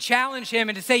me to challenge him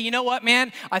and to say, you know what,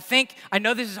 man, I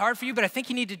know this is hard for you, but I think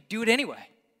you need to do it anyway.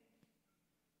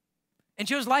 And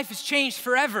Joe's life has changed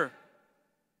forever.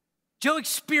 Joe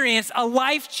experienced a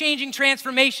life-changing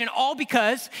transformation all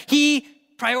because he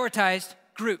prioritized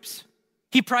groups.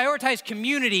 He prioritized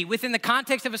community within the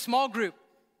context of a small group.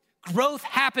 Growth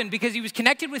happened because he was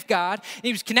connected with God, and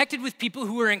he was connected with people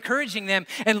who were encouraging them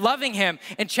and loving him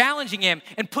and challenging him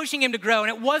and pushing him to grow, and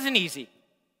it wasn't easy.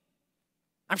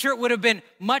 I'm sure it would have been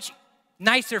much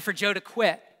nicer for Joe to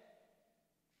quit,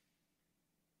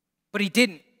 but he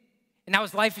didn't. And now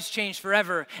his life has changed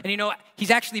forever. And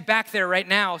he's actually back there right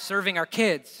now serving our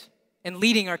kids and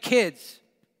leading our kids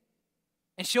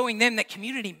and showing them that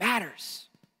community matters.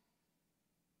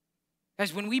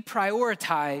 Guys, when we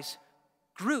prioritize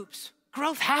groups,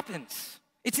 growth happens.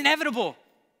 It's inevitable.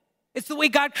 It's the way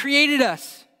God created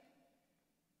us.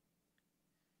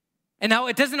 And now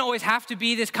it doesn't always have to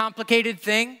be this complicated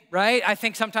thing, right? I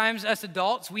think sometimes us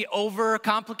adults, we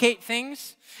overcomplicate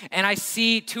things. And I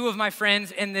see 2 of my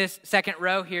friends in this second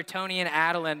row here, Tony and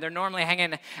Adeline. They're normally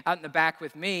hanging out in the back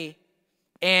with me.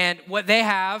 And what they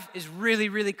have is really,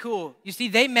 really cool. You see,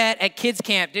 they met at kids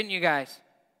camp, didn't you guys?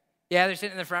 Yeah, they're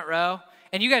sitting in the front row.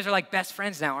 And you guys are like best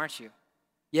friends now, aren't you?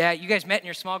 Yeah, you guys met in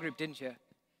your small group, didn't you?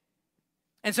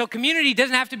 And so community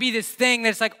doesn't have to be this thing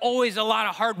that's like always a lot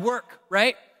of hard work,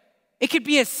 right? It could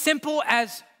be as simple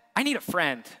as, I need a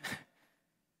friend.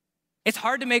 It's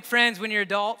hard to make friends when you're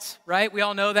adults, right? We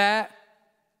all know that.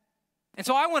 And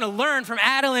so I want to learn from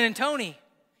Adeline and Tony.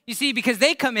 You see, because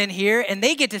they come in here and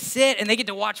they get to sit and they get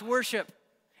to watch worship.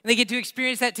 And they get to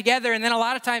experience that together. And then a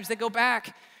lot of times they go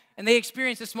back and they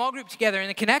experience a small group together and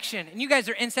the connection. And you guys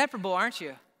are inseparable, aren't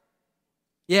you?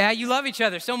 Yeah, you love each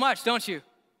other so much, don't you?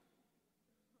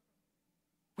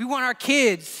 We want our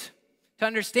kids to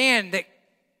understand that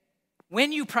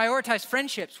when you prioritize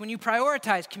friendships, when you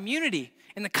prioritize community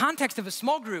in the context of a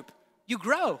small group, you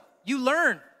grow, you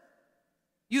learn,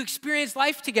 you experience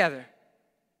life together,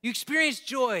 you experience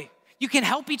joy. You can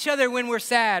help each other when we're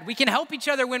sad. We can help each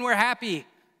other when we're happy.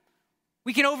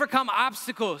 We can overcome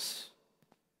obstacles.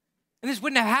 And this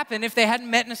wouldn't have happened if they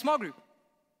hadn't met in a small group.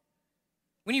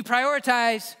 When you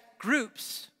prioritize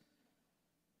groups,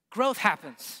 growth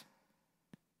happens.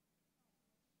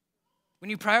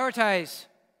 When you prioritize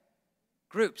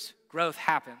groups, growth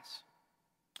happens.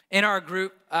 In our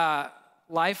group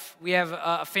life, we have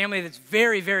a family that's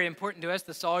very, very important to us,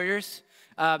 the Sawyers.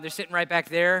 They're sitting right back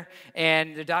there,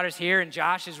 and their daughter's here, and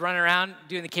Josh is running around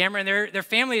doing the camera, and their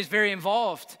family is very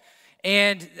involved.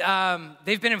 And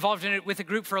they've been involved in it with a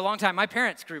group for a long time, my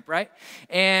parents' group, right?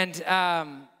 And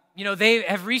they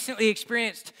have recently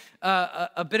experienced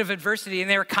a bit of adversity, and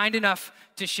they were kind enough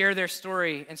to share their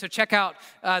story. And so check out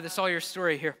the Sawyer's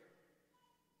story here.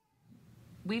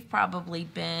 We've probably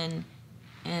been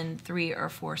in 3 or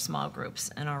 4 small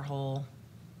groups in our whole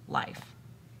life.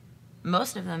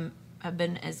 Most of them have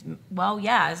been as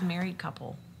married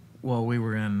couple. Well, we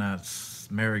were in a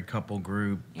married couple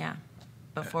group. Yeah,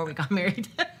 before we got married.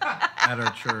 At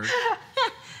our church.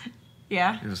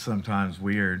 Yeah. It was sometimes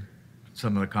weird,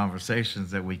 some of the conversations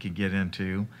that we could get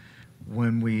into.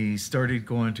 When we started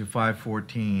going to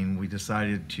 514, we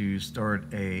decided to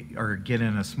get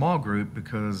in a small group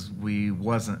because we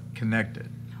wasn't connected.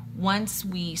 Once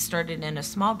we started in a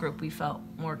small group, we felt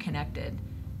more connected.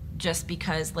 Just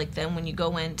because, then when you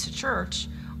go into church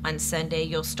on Sunday,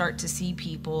 you'll start to see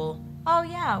people, oh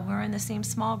yeah, we're in the same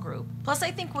small group. Plus,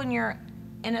 I think when you're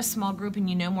in a small group and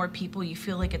you know more people, you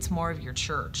feel like it's more of your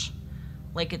church.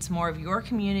 Like it's more of your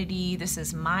community. This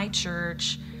is my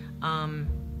church.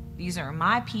 These are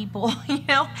my people,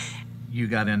 You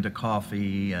got into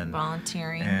coffee and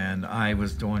volunteering. And I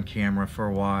was doing camera for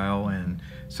a while. And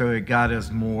so it got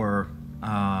us more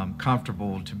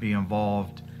comfortable to be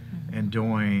involved in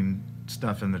doing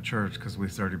stuff in the church because we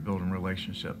started building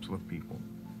relationships with people.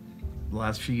 The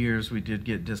last few years we did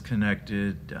get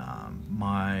disconnected.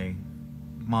 My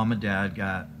mom and dad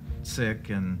got sick,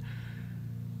 and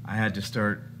I had to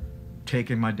start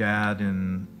taking my dad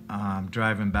and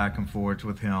driving back and forth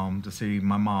with him to see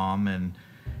my mom, and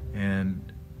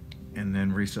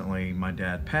then recently my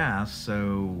dad passed,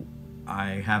 so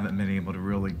I haven't been able to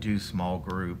really do small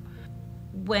group.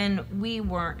 When we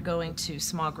weren't going to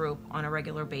small group on a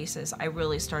regular basis, I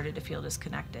really started to feel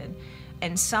disconnected.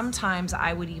 And sometimes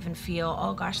I would even feel,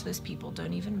 oh gosh, those people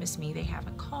don't even miss me. They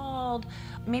haven't called.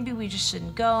 Maybe we just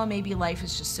shouldn't go. Maybe life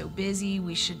is just so busy.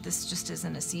 This just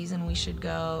isn't a season we should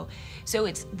go. So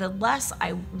it's the less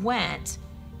I went,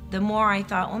 the more I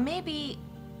thought, well, maybe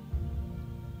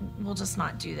we'll just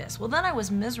not do this. Well, then I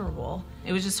was miserable.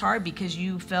 It was just hard because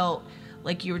you felt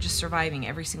like you were just surviving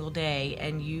every single day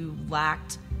and you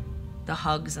lacked the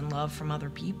hugs and love from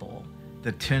other people.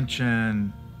 The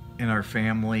tension in our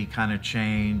family kind of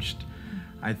changed.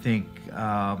 I think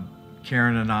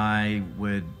Karen and I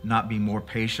would not be more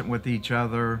patient with each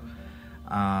other.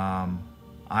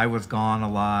 I was gone a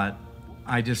lot.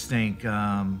 I just think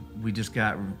we just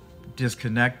got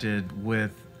disconnected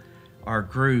with our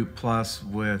group, plus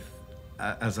with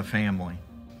as a family.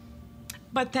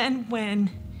 But then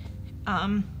when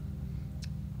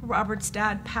Robert's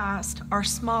dad passed, our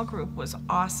small group was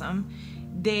awesome.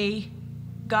 They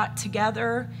got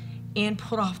together and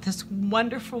put off this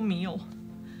wonderful meal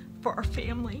for our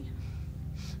family.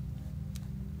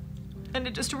 And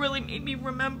it just really made me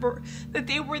remember that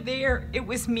they were there. It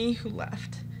was me who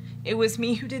left. It was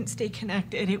me who didn't stay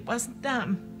connected. It wasn't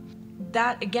them.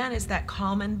 That, again, is that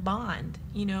common bond,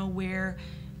 where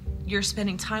you're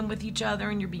spending time with each other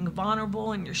and you're being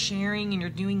vulnerable and you're sharing and you're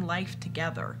doing life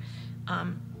together.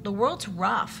 The world's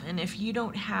rough, and if you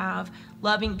don't have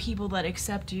loving people that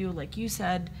accept you, like you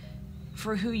said,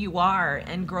 for who you are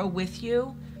and grow with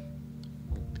you,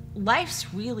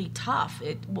 life's really tough.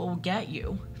 It will get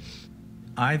you.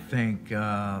 I think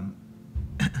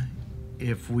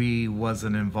if we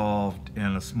wasn't involved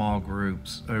in a small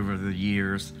groups over the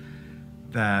years,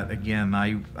 that again,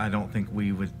 I don't think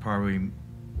we would probably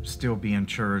still be in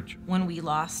church. When we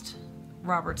lost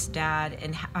Robert's dad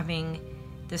and having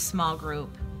this small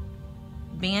group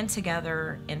band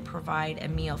together and provide a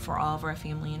meal for all of our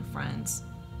family and friends,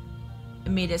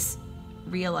 it made us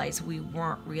realize we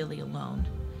weren't really alone.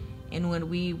 And when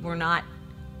we were not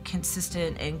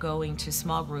consistent in going to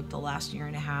small group the last year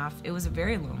and a half, it was a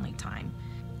very lonely time.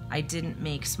 I didn't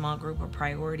make small group a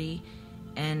priority,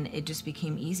 and it just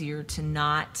became easier to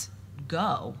not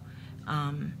go.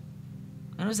 And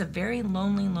it was a very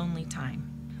lonely, lonely time.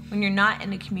 When you're not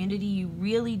in a community, you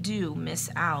really do miss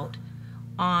out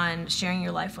on sharing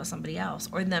your life with somebody else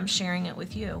or them sharing it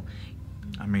with you.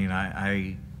 I mean,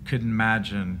 I couldn't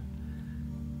imagine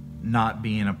not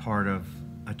being a part of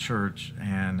a church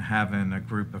and having a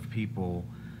group of people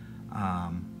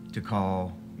to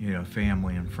call,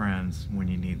 family and friends when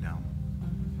you need them.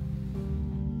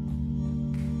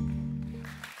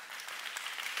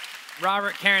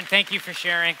 Robert, Karen, thank you for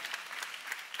sharing.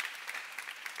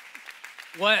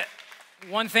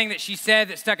 one thing that she said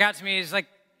that stuck out to me is like,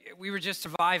 we were just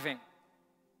surviving.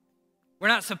 We're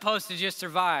not supposed to just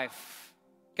survive.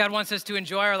 God wants us to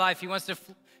enjoy our life. He wants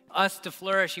us to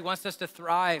flourish. He wants us to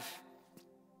thrive.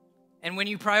 And when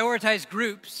you prioritize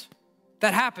groups,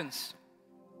 that happens.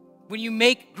 When you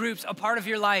make groups a part of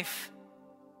your life,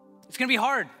 it's gonna be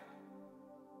hard.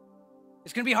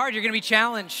 It's gonna be hard, you're gonna be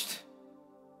challenged,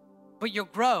 but you'll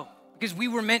grow because we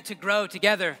were meant to grow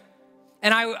together.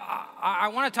 And I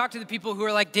wanna talk to the people who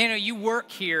are like, Daniel, you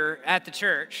work here at the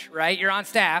church, right? You're on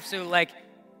staff, so like,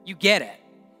 you get it.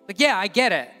 Like, yeah, I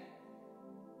get it.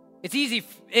 It's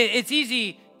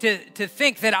easy to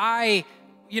think that I,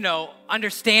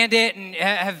 understand it and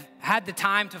have had the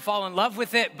time to fall in love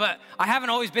with it, but I haven't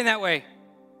always been that way.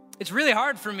 It's really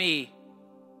hard for me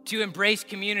to embrace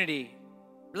community.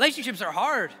 Relationships are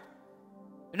hard.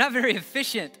 They're not very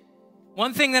efficient.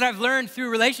 One thing that I've learned through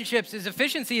relationships is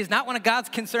efficiency is not one of God's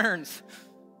concerns.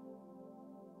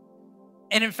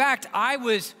 And in fact, I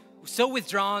was so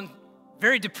withdrawn,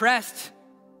 very depressed,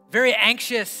 very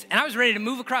anxious, and I was ready to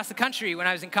move across the country when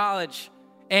I was in college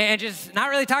and just not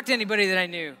really talk to anybody that I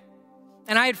knew.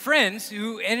 And I had friends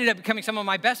who ended up becoming some of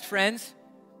my best friends.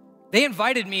 They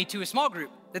invited me to a small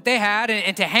group that they had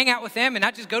and to hang out with them, and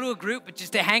not just go to a group, but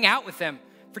just to hang out with them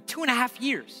for 2.5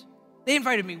 years. They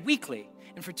invited me weekly.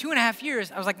 And for 2.5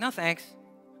 years, I was like, no, thanks.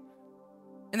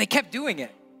 And they kept doing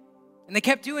it. And they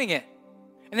kept doing it.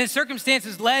 And then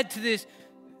circumstances led to this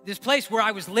place where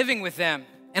I was living with them.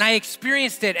 And I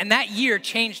experienced it. And that year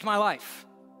changed my life.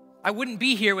 I wouldn't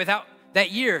be here without that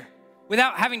year,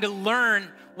 without having to learn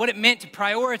what it meant to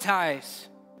prioritize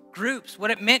groups,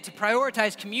 what it meant to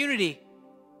prioritize community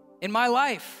in my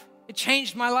life. It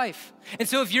changed my life. And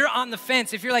so if you're on the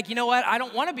fence, if you're like, you know what, I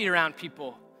don't want to be around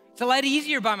people. It's a lot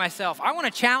easier by myself. I want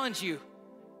to challenge you.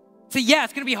 So yeah,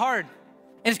 it's going to be hard.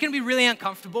 And it's going to be really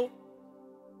uncomfortable,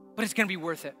 but it's going to be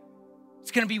worth it.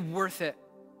 It's going to be worth it.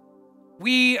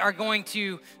 We are going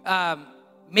to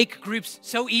make groups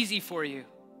so easy for you.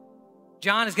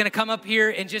 John is going to come up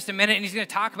here in just a minute, and he's going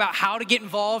to talk about how to get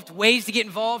involved, ways to get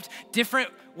involved,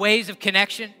 different ways of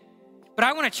connection. But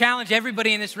I want to challenge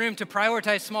everybody in this room to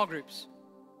prioritize small groups.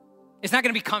 It's not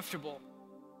going to be comfortable.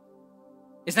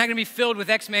 It's not going to be filled with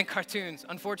X-Men cartoons,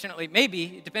 unfortunately.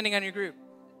 Maybe, depending on your group.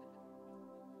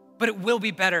 But it will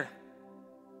be better.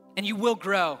 And you will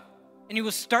grow. And you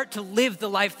will start to live the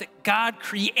life that God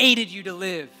created you to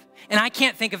live. And I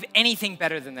can't think of anything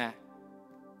better than that.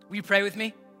 Will you pray with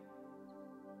me?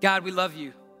 God, we love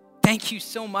you. Thank you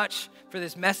so much for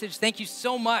this message. Thank you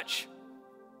so much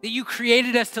that you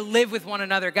created us to live with one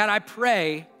another. God, I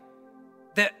pray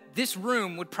that this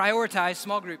room would prioritize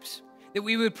small groups, that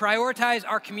we would prioritize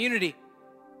our community,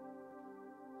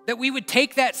 that we would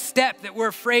take that step that we're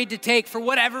afraid to take for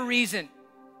whatever reason,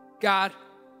 God,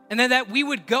 and then that we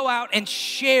would go out and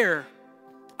share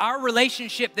our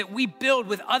relationship that we build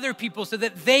with other people so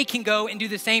that they can go and do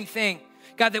the same thing.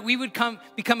 God, that we would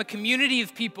become a community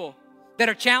of people that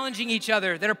are challenging each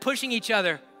other, that are pushing each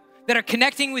other, that are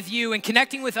connecting with you and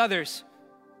connecting with others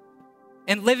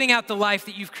and living out the life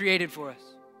that you've created for us.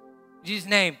 In Jesus'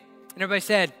 name. And everybody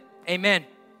said, amen.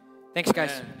 Thanks,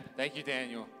 guys. Amen. Thank you,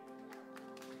 Daniel.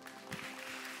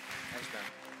 Thanks, man.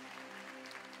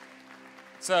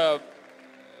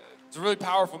 It's a really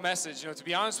powerful message. To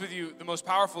be honest with you, the most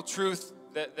powerful truth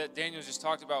that Daniel just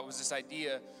talked about was this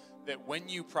idea that when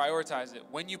you prioritize it,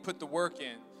 when you put the work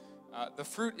in, the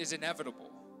fruit is inevitable.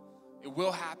 It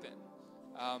will happen.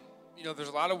 There's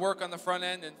a lot of work on the front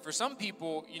end, and for some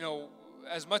people,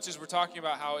 as much as we're talking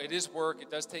about how it is work, it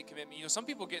does take commitment, some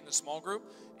people get in a small group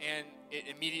and it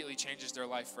immediately changes their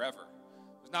life forever.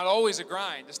 It's not always a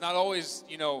grind. It's not always,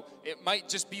 it might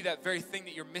just be that very thing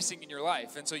that you're missing in your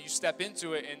life. And so you step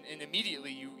into it and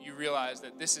immediately you realize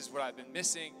that this is what I've been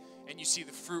missing, and you see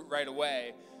the fruit right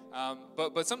away.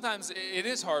 But sometimes it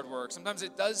is hard work. Sometimes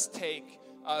it does take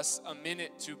us a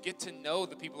minute to get to know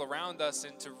the people around us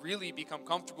and to really become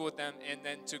comfortable with them and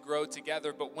then to grow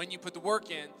together. But when you put the work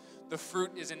in, the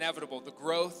fruit is inevitable. The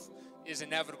growth is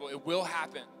inevitable. It will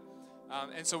happen.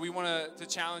 And so we want to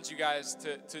challenge you guys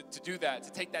to do that,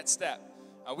 to take that step.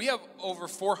 We have over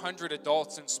 400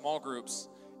 adults in small groups,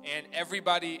 and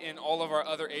everybody in all of our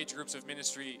other age groups of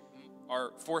ministry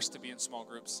are forced to be in small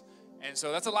groups. And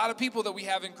so that's a lot of people that we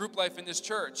have in group life in this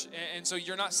church. And so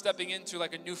you're not stepping into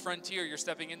like a new frontier. You're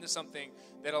stepping into something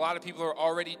that a lot of people are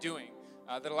already doing,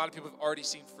 that a lot of people have already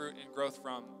seen fruit and growth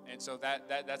from. And so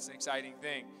that's an exciting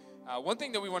thing. One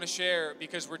thing that we want to share,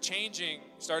 because we're changing,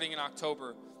 starting in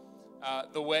October,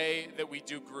 the way that we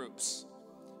do groups.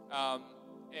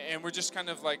 And we're just kind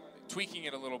of like tweaking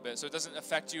it a little bit. So it doesn't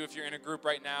affect you if you're in a group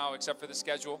right now, except for the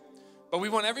schedule. But we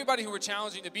want everybody who we're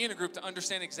challenging to be in a group to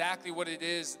understand exactly what it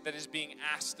is that is being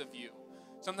asked of you.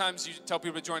 Sometimes you tell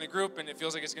people to join a group and it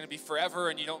feels like it's going to be forever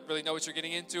and you don't really know what you're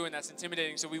getting into, and that's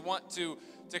intimidating. So we want to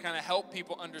kind of help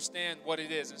people understand what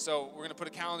it is. And so we're going to put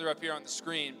a calendar up here on the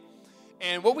screen.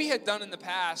 And what we had done in the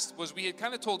past was we had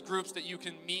kind of told groups that you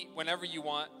can meet whenever you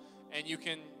want and you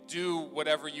can do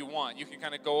whatever you want. You can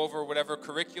kind of go over whatever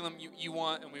curriculum you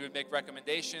want, and we would make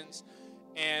recommendations.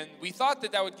 And we thought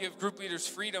that would give group leaders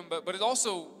freedom, but it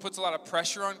also puts a lot of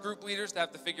pressure on group leaders to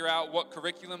have to figure out what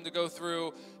curriculum to go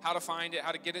through, how to find it,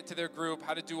 how to get it to their group,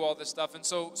 how to do all this stuff. And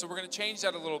so we're going to change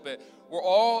that a little bit. We're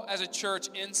all, as a church,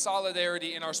 in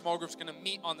solidarity in our small groups, going to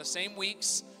meet on the same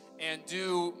weeks and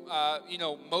do,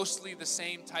 mostly the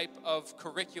same type of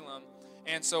curriculum.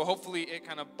 And so hopefully it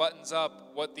kind of buttons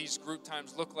up what these group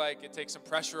times look like. It takes some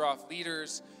pressure off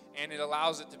leaders, and it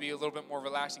allows it to be a little bit more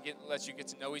relaxed and lets you get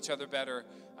to know each other better,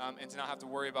 and to not have to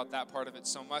worry about that part of it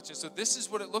so much. And so this is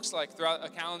what it looks like throughout a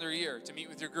calendar year to meet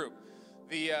with your group.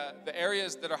 The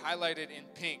areas that are highlighted in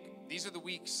pink, these are the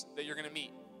weeks that you're going to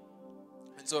meet.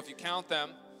 And so if you count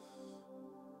them,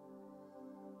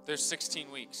 there's 16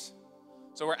 weeks.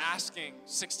 So we're asking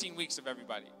 16 weeks of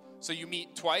everybody. So you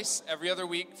meet twice every other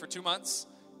week for 2 months,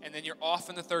 and then you're off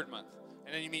in the third month.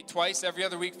 And then you meet twice every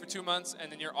other week for 2 months,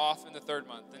 and then you're off in the third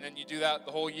month. And then you do that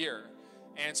the whole year.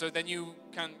 And so then you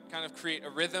can kind of create a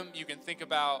rhythm. You can think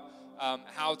about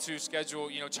how to schedule,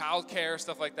 childcare,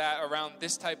 stuff like that around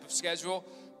this type of schedule.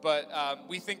 But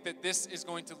we think that this is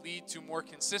going to lead to more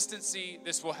consistency.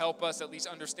 This will help us at least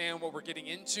understand what we're getting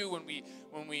into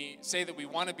when we say that we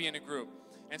want to be in a group.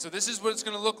 And so this is what it's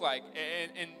going to look like.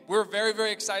 And we're very,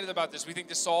 very excited about this. We think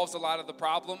this solves a lot of the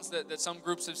problems that some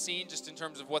groups have seen just in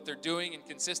terms of what they're doing and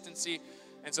consistency.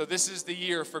 And so this is the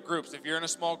year for groups. If you're in a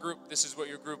small group, this is what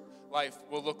your group life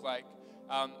will look like.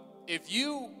 If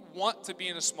you want to be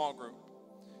in a small group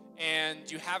and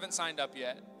you haven't signed up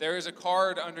yet, there is a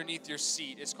card underneath your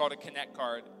seat. It's called a Connect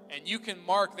card. And you can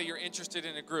mark that you're interested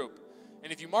in a group.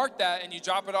 And if you mark that and you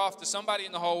drop it off to somebody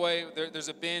in the hallway, there's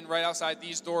a bin right outside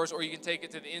these doors, or you can take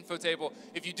it to the info table.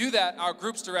 If you do that, our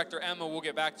groups director, Emma, will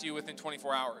get back to you within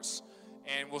 24 hours.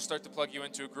 And we'll start to plug you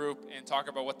into a group and talk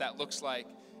about what that looks like.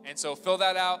 And so fill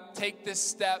that out. Take this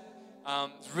step.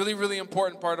 It's a really, really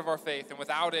important part of our faith. And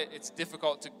without it, it's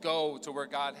difficult to go to where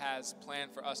God has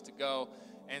planned for us to go.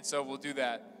 And so we'll do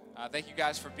that. Thank you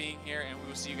guys for being here, and we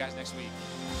will see you guys next week.